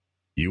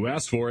You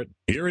asked for it.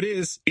 Here it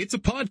is. It's a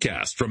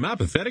podcast from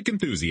Apathetic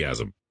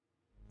Enthusiasm.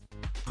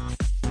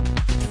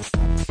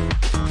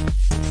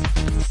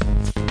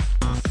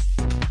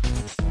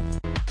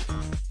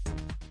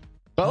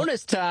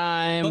 Bonus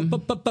time.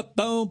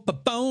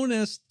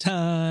 Bonus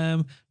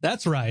time.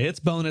 That's right. It's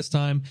bonus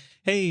time.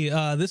 Hey,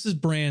 this is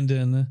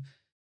Brandon.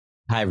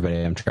 Hi,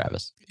 everybody. I'm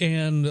Travis.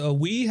 And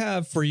we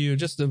have for you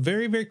just a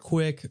very, very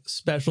quick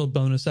special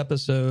bonus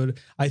episode.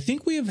 I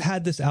think we have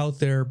had this out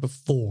there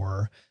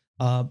before.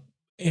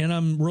 And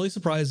I'm really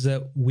surprised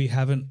that we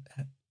haven't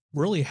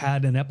really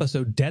had an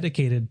episode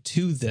dedicated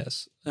to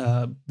this,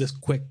 this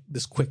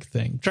quick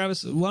thing.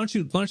 Travis, why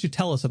don't you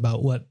tell us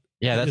about what?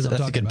 Yeah, that's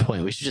a good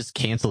point. We should just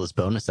cancel this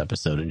bonus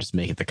episode and just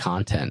make it the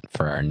content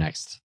for our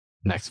next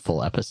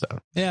full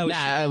episode.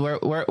 Yeah,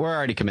 we're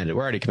already committed.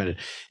 We're already committed.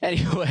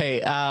 Anyway,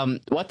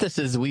 what this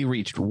is, we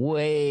reached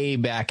way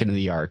back into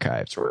the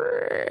archives,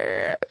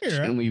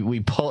 and we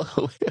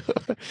pulled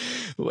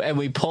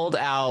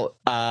out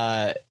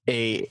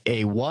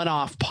a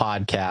one-off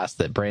podcast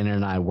that Brandon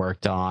and I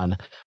worked on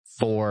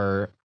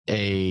for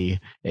a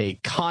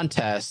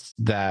contest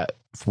that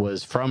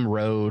was from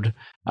Rode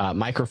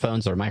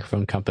Microphones, our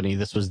microphone company.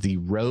 This was the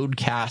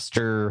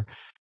Rodecaster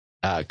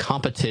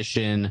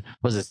competition.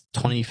 Was it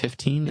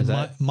 2015? Is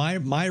that my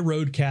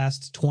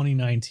Rodecast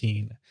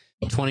 2019?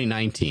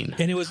 2019.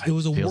 And it was a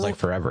feels like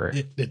forever.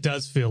 It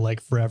does feel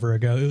like forever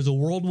ago. It was a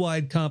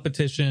worldwide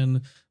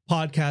competition.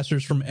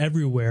 Podcasters from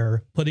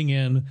everywhere putting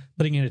in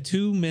a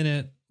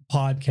 2-minute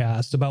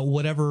podcast about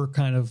whatever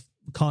kind of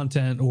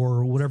content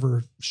or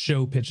whatever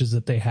show pitches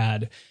that they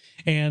had.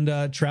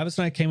 And Travis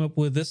and I came up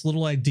with this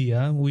little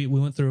idea. We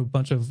went through a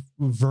bunch of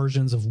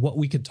versions of what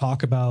we could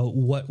talk about,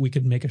 what we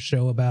could make a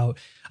show about.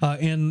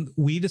 And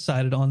we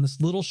decided on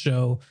this little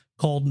show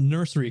called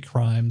Nursery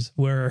Crimes,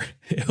 where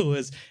it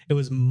was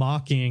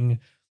mocking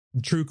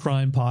true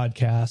crime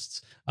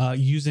podcasts,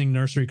 using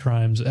nursery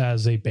crimes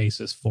as a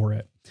basis for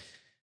it.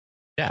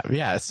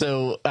 Yeah.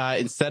 So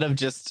instead of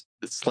just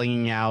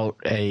slinging out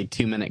a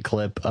 2-minute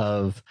clip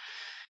of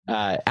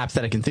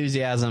Apathetic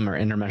Enthusiasm or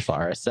Interdimensional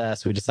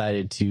RSS, we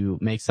decided to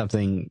make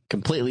something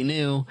completely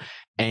new,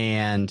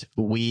 and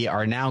we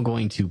are now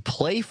going to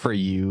play for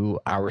you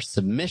our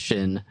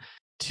submission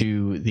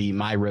to the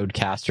My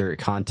Rodecaster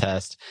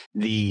contest.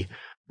 The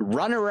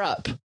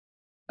runner-up,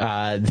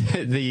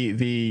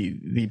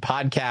 the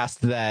podcast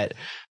that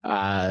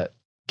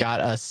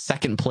got us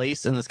second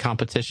place in this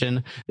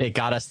competition. It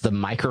got us the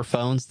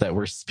microphones that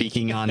we're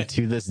speaking on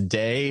to this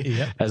day,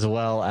 Yep. as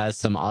well as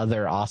some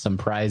other awesome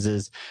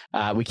prizes.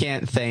 We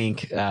can't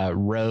thank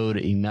Rode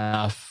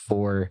enough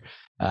for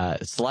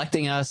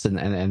selecting us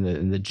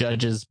and the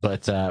judges,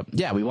 but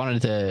we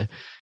wanted to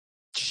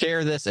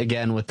share this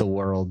again with the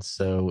world.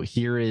 So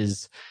here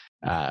is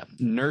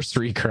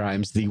Nursery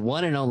Crimes, the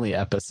one and only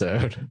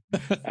episode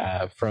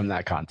from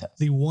that contest.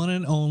 The one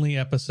and only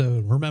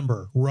episode.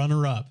 Remember,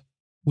 runner up.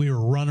 We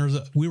were runners.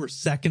 We were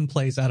second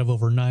place out of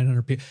over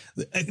 900 people.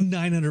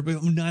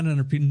 900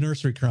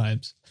 Nursery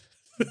Crimes.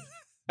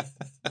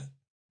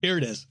 Here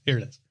it is.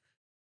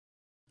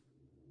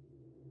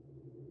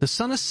 The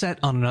sun is set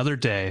on another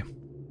day,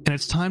 and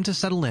it's time to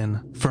settle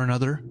in for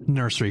another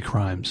Nursery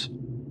Crimes.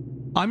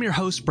 I'm your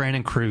host,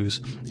 Brandon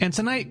Cruz, and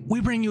tonight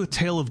we bring you a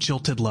tale of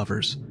jilted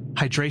lovers,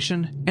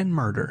 hydration, and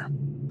murder.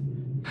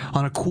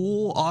 On a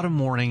cool autumn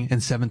morning in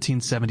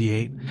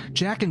 1778,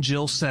 Jack and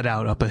Jill set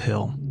out up a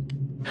hill.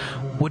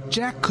 What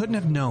Jack couldn't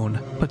have known,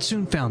 but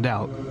soon found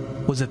out,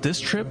 was that this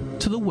trip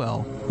to the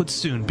well would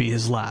soon be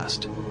his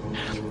last.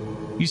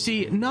 You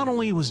see, not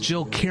only was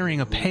Jill carrying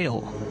a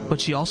pail,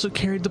 but she also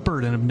carried the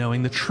burden of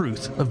knowing the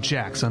truth of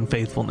Jack's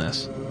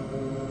unfaithfulness.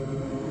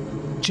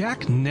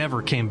 Jack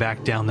never came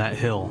back down that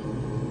hill.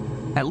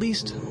 At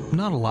least,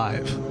 not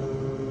alive.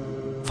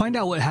 Find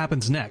out what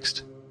happens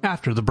next,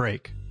 after the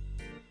break.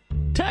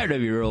 Tired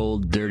of your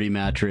old dirty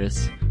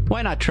mattress?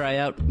 Why not try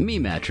out Me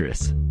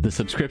Mattress, the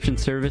subscription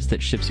service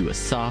that ships you a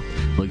soft,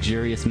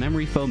 luxurious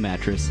memory foam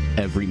mattress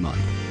every month.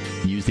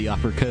 Use the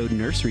offer code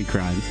Nursery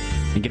Crimes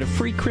and get a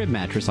free crib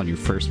mattress on your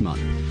first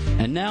month.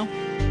 And now,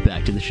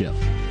 back to the show.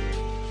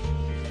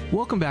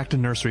 Welcome back to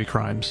Nursery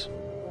Crimes.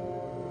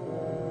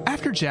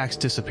 After Jack's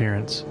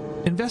disappearance,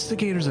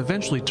 investigators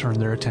eventually turned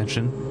their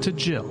attention to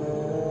Jill.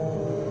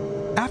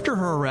 After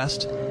her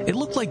arrest, it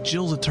looked like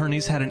Jill's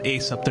attorneys had an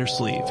ace up their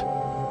sleeve.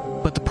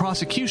 But the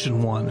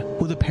prosecution won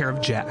with a pair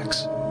of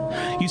Jacks.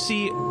 You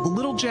see,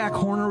 little Jack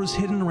Horner was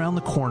hidden around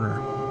the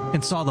corner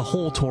and saw the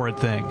whole torrid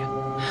thing.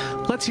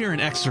 Let's hear an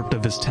excerpt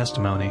of his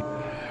testimony.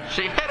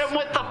 She hit him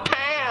with the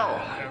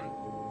pail!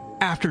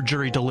 After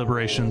jury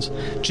deliberations,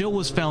 Jill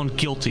was found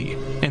guilty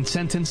and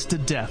sentenced to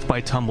death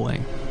by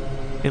tumbling.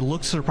 It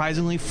looked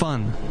surprisingly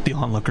fun, the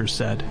onlookers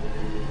said.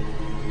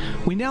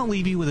 We now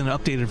leave you with an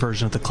updated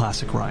version of the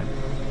classic rhyme.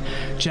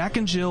 Jack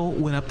and Jill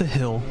went up the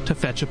hill to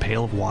fetch a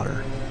pail of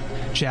water.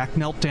 Jack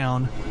knelt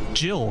down,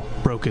 Jill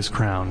broke his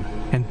crown,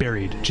 and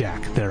buried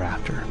Jack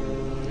thereafter.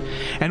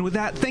 And with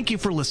that, thank you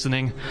for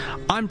listening.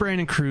 I'm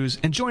Brandon Cruz,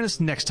 and join us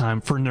next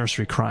time for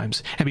Nursery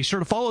Crimes. And be sure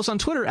to follow us on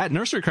Twitter at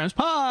Nursery Crimes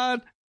Pod.